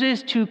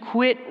chooses to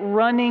quit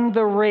running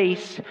the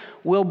race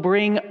will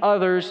bring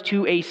others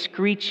to a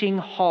screeching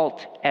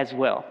halt as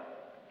well.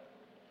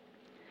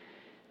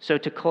 So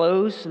to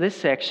close this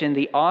section,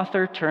 the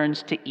author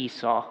turns to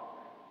Esau,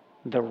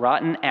 the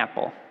rotten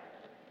apple.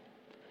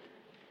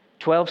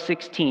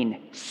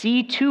 12:16,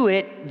 see to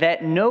it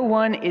that no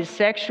one is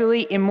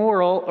sexually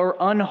immoral or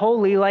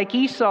unholy like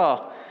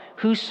Esau,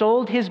 who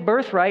sold his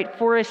birthright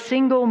for a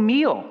single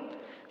meal.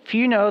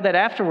 Few know that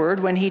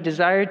afterward, when he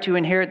desired to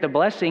inherit the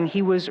blessing,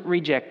 he was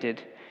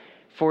rejected,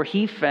 for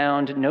he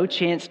found no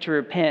chance to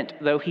repent,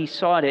 though he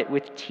sought it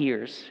with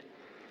tears.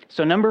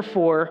 So number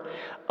 4,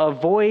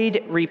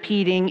 avoid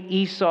repeating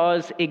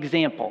Esau's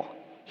example.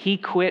 He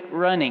quit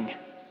running.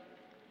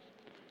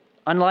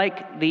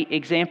 Unlike the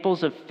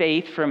examples of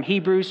faith from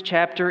Hebrews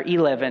chapter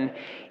 11,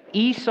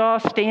 Esau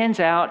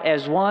stands out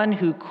as one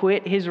who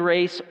quit his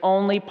race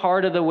only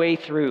part of the way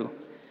through.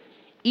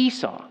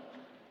 Esau,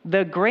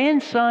 the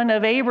grandson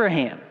of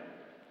Abraham.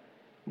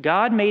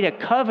 God made a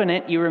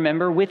covenant, you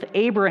remember, with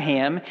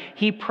Abraham.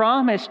 He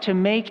promised to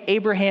make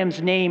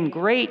Abraham's name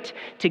great,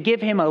 to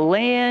give him a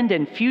land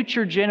and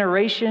future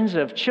generations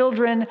of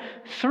children.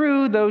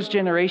 Through those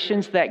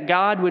generations that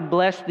God would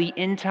bless the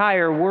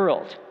entire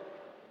world.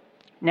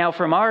 Now,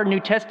 from our New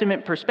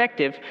Testament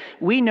perspective,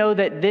 we know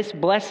that this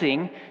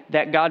blessing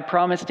that God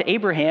promised to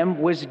Abraham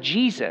was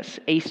Jesus,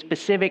 a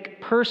specific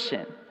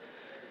person.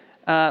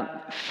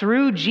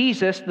 Through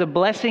Jesus, the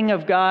blessing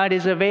of God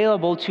is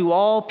available to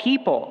all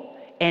people,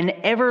 an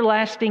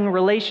everlasting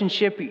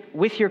relationship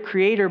with your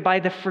Creator by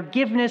the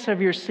forgiveness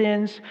of your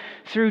sins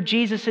through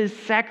Jesus'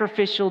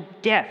 sacrificial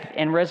death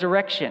and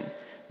resurrection.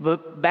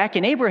 But back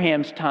in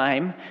Abraham's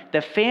time,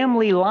 the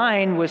family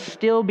line was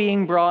still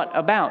being brought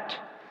about.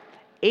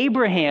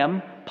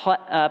 Abraham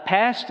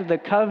passed the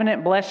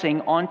covenant blessing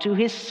onto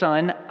his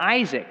son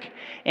Isaac,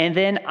 and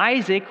then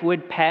Isaac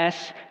would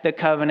pass the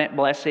covenant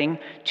blessing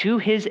to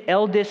his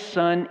eldest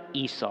son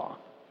Esau.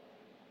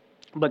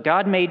 But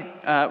God made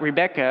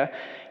Rebekah,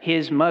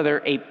 his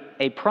mother,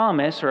 a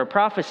promise or a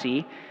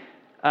prophecy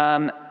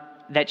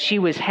that she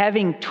was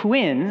having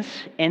twins,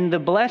 and the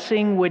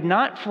blessing would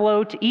not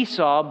flow to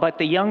Esau, but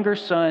the younger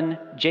son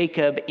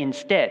Jacob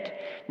instead.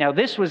 Now,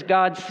 this was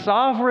God's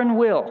sovereign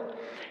will,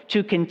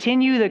 to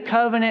continue the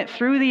covenant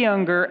through the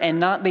younger and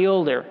not the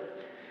older.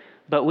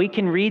 But we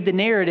can read the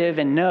narrative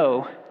and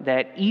know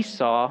that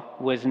Esau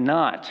was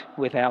not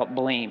without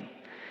blame.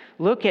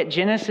 Look at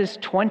Genesis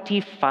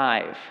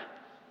 25.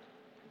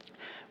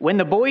 When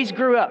the boys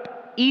grew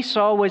up,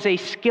 Esau was a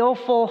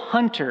skillful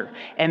hunter,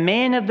 a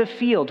man of the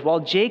field, while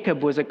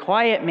Jacob was a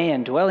quiet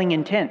man dwelling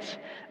in tents.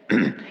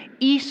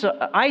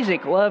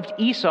 Isaac loved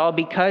Esau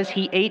because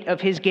he ate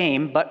of his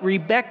game, but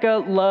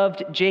Rebekah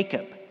loved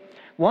Jacob.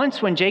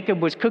 Once when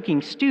Jacob was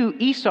cooking stew,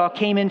 Esau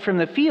came in from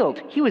the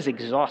field. He was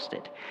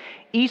exhausted.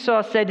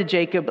 Esau said to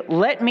Jacob,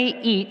 "Let me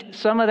eat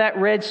some of that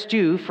red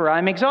stew, for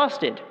I'm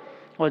exhausted."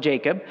 "Well,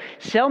 Jacob,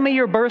 sell me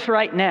your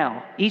birthright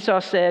now." Esau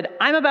said,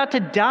 "I'm about to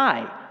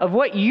die. Of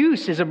what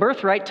use is a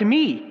birthright to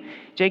me?"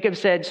 Jacob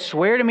said,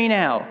 "Swear to me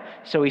now."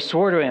 So he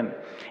swore to him,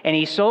 and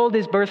he sold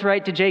his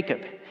birthright to Jacob.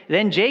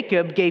 Then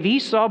Jacob gave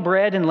Esau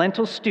bread and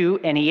lentil stew,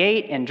 and he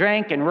ate and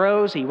drank and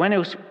rose. He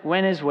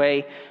went his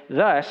way.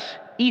 Thus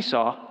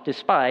Esau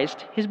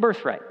despised his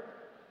birthright.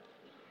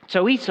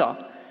 So Esau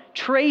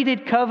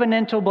traded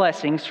covenantal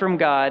blessings from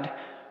God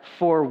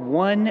for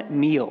one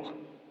meal.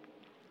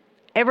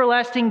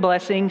 Everlasting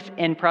blessings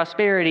and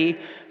prosperity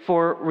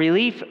for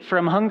relief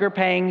from hunger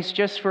pangs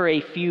just for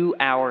a few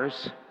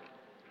hours.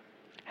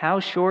 How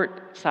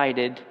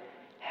short-sighted,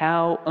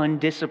 how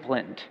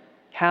undisciplined,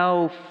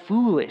 how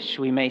foolish,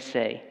 we may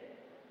say.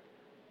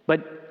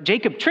 But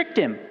Jacob tricked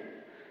him.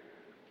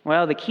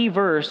 Well, the key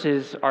verse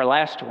is our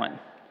last one.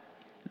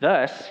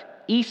 Thus,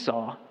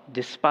 Esau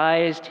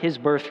despised his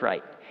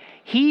birthright.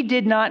 He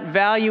did not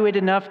value it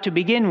enough to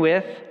begin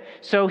with,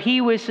 so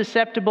he was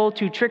susceptible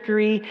to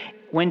trickery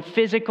when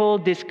physical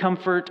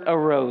discomfort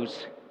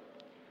arose.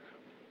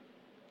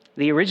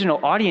 The original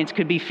audience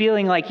could be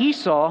feeling like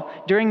Esau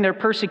during their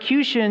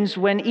persecutions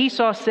when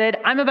Esau said,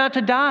 "I'm about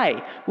to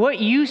die. What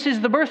use is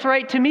the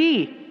birthright to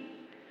me?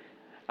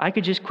 I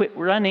could just quit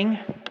running,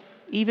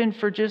 even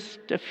for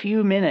just a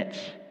few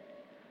minutes.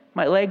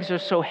 My legs are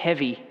so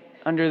heavy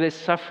under this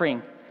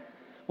suffering.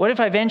 What if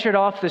I ventured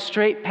off the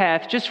straight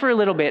path just for a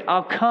little bit?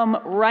 I'll come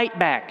right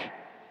back."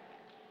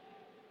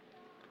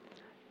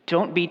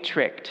 Don't be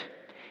tricked.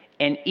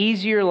 An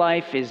easier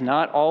life is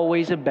not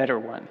always a better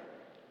one.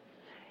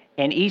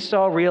 And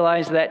Esau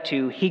realized that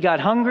too. He got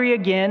hungry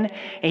again,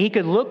 and he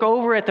could look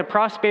over at the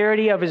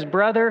prosperity of his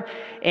brother,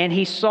 and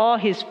he saw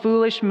his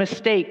foolish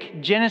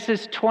mistake.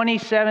 Genesis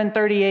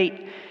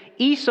 27:38.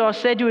 Esau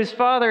said to his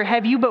father,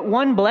 "Have you but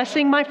one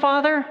blessing, my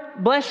father?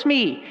 Bless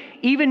me,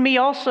 even me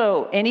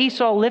also." And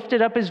Esau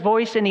lifted up his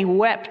voice and he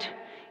wept.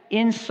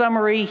 In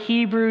summary,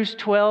 Hebrews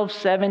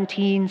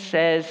 12:17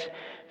 says,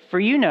 "For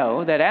you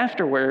know that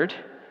afterward,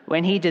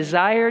 when he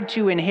desired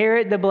to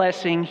inherit the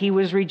blessing, he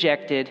was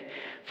rejected,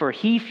 for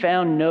he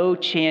found no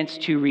chance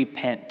to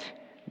repent,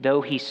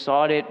 though he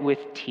sought it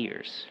with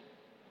tears."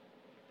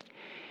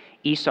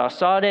 Esau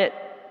sought it,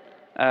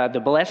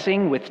 the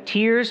blessing, with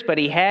tears, but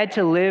he had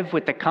to live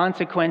with the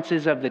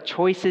consequences of the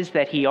choices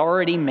that he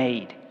already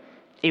made.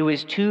 It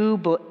was too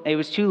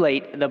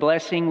late. The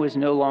blessing was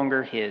no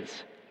longer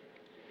his.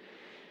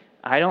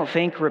 I don't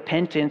think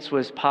repentance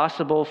was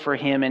possible for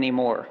him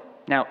anymore.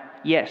 Now,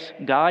 yes,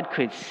 God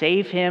could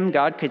save him.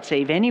 God could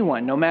save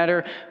anyone, no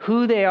matter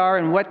who they are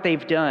and what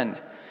they've done.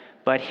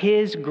 But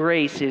his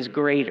grace is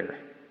greater.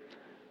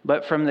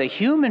 But from the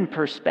human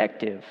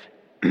perspective,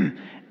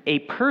 a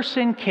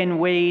person can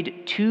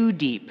wade too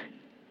deep,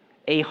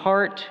 a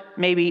heart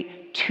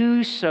maybe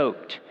too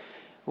soaked,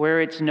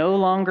 where it's no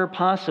longer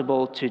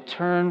possible to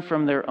turn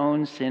from their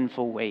own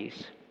sinful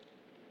ways.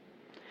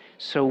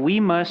 So we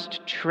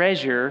must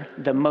treasure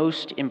the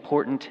most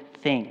important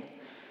thing.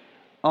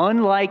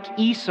 Unlike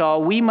Esau,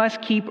 we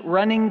must keep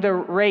running the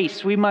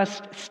race. We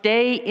must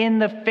stay in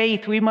the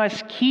faith. We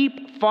must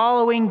keep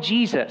following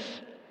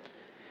Jesus.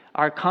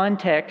 Our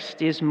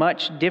context is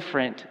much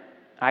different,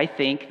 I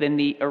think, than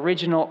the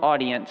original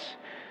audience.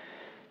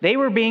 They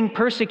were being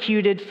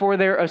persecuted for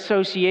their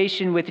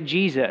association with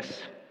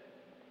Jesus.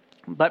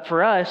 But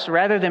for us,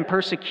 rather than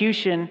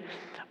persecution,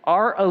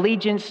 our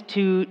allegiance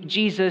to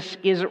Jesus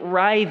is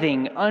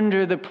writhing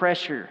under the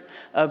pressure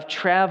of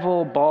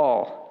travel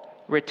ball,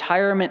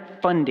 retirement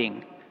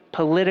funding,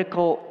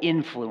 political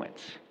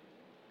influence.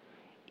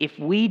 If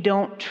we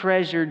don't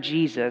treasure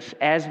Jesus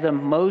as the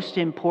most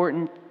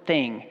important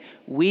thing,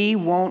 we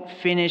won't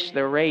finish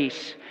the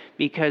race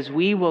because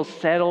we will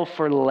settle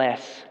for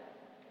less.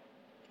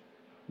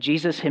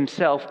 Jesus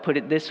himself put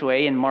it this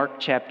way in Mark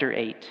chapter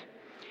 8.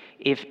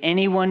 "If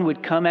anyone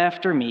would come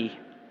after me,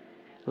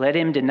 let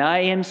him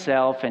deny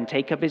himself and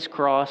take up his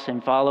cross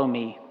and follow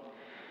me.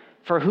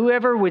 For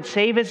whoever would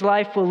save his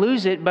life will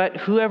lose it, but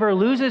whoever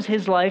loses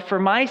his life for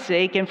my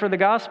sake and for the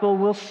gospel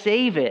will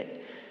save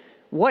it.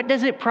 What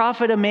does it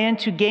profit a man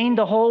to gain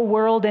the whole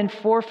world and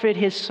forfeit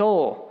his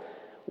soul?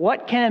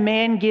 What can a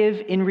man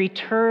give in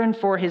return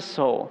for his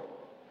soul?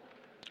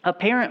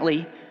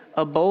 Apparently,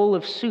 a bowl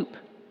of soup.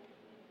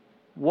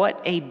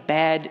 What a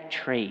bad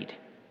trade."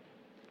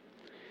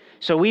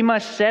 So we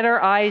must set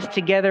our eyes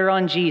together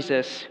on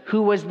Jesus,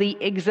 who was the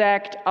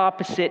exact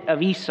opposite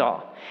of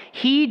Esau.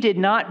 He did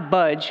not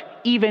budge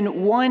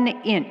even 1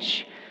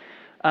 inch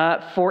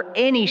for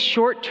any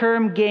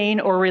short-term gain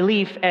or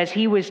relief, as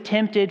he was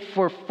tempted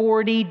for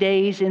 40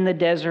 days in the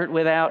desert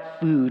without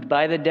food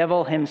by the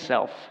devil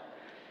himself.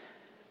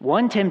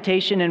 One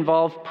temptation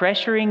involved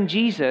pressuring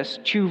Jesus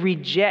to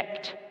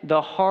reject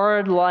the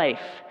hard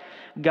life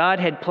God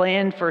had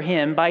planned for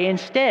him by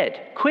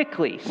instead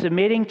quickly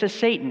submitting to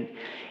Satan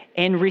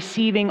and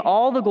receiving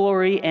all the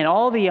glory and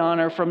all the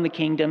honor from the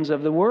kingdoms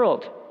of the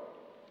world.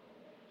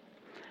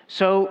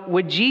 So,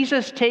 would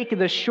Jesus take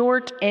the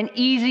short and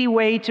easy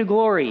way to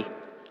glory?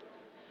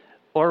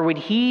 Or would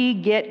he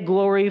get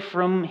glory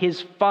from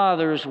his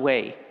Father's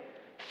way,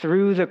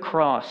 through the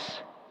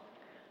cross?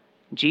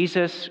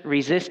 Jesus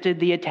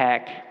resisted the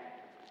attack.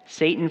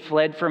 Satan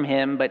fled from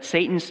him, but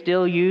Satan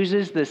still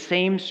uses the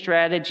same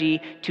strategy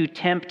to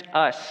tempt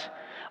us.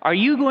 Are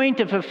you going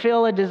to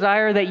fulfill a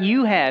desire that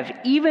you have,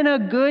 even a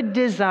good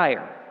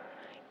desire,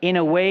 in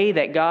a way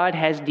that God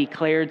has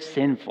declared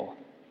sinful?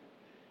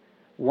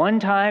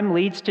 One time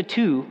leads to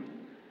two,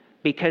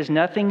 because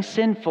nothing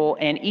sinful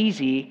and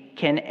easy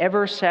can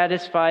ever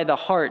satisfy the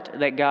heart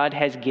that God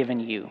has given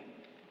you.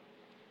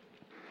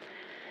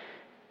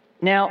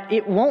 Now,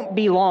 it won't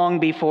be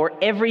long before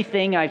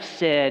everything I've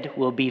said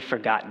will be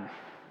forgotten.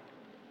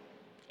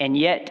 And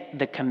yet,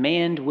 the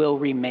command will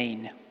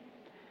remain.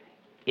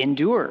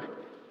 Endure.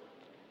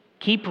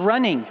 Keep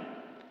running.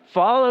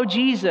 Follow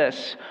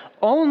Jesus.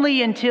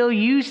 Only until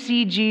you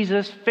see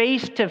Jesus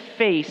face to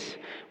face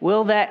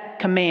will that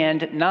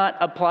command not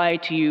apply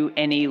to you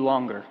any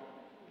longer.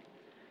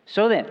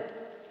 So then,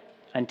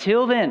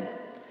 until then,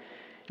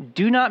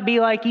 do not be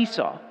like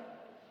Esau.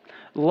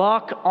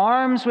 Lock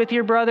arms with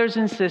your brothers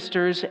and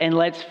sisters, and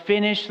let's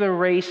finish the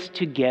race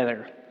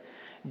together.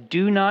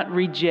 Do not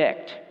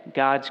reject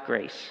God's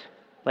grace.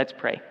 Let's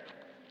pray.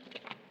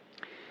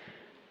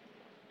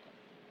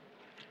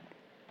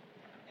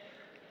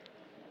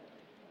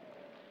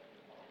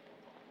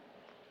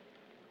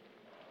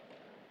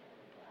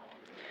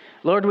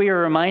 Lord, we are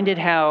reminded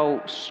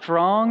how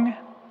strong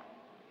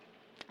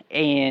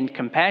and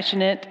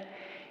compassionate,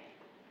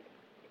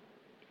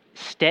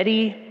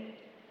 steady,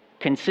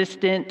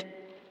 consistent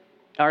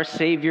our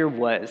Savior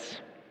was.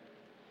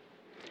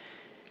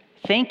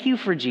 Thank you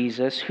for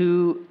Jesus,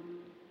 who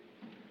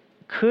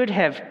could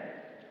have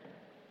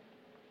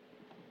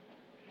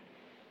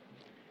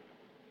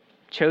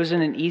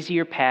chosen an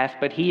easier path,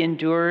 but he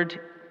endured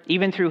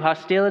even through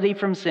hostility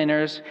from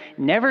sinners,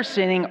 never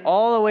sinning,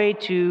 all the way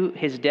to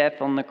his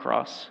death on the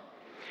cross.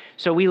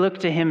 So we look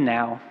to him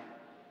now,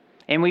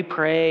 and we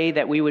pray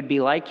that we would be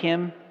like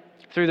him.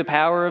 Through the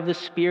power of the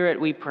Spirit,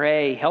 we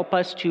pray, help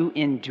us to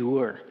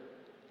endure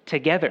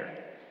together.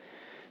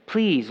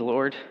 Please,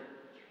 Lord,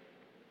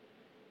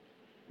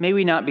 may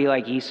we not be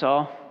like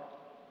Esau,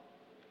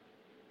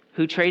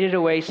 who traded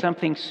away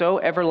something so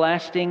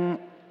everlasting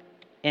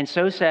and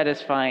so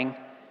satisfying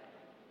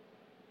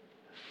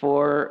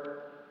for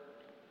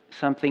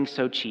something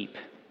so cheap.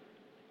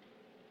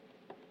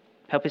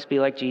 Help us be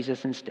like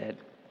Jesus instead.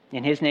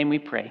 In his name we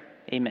pray.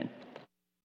 Amen.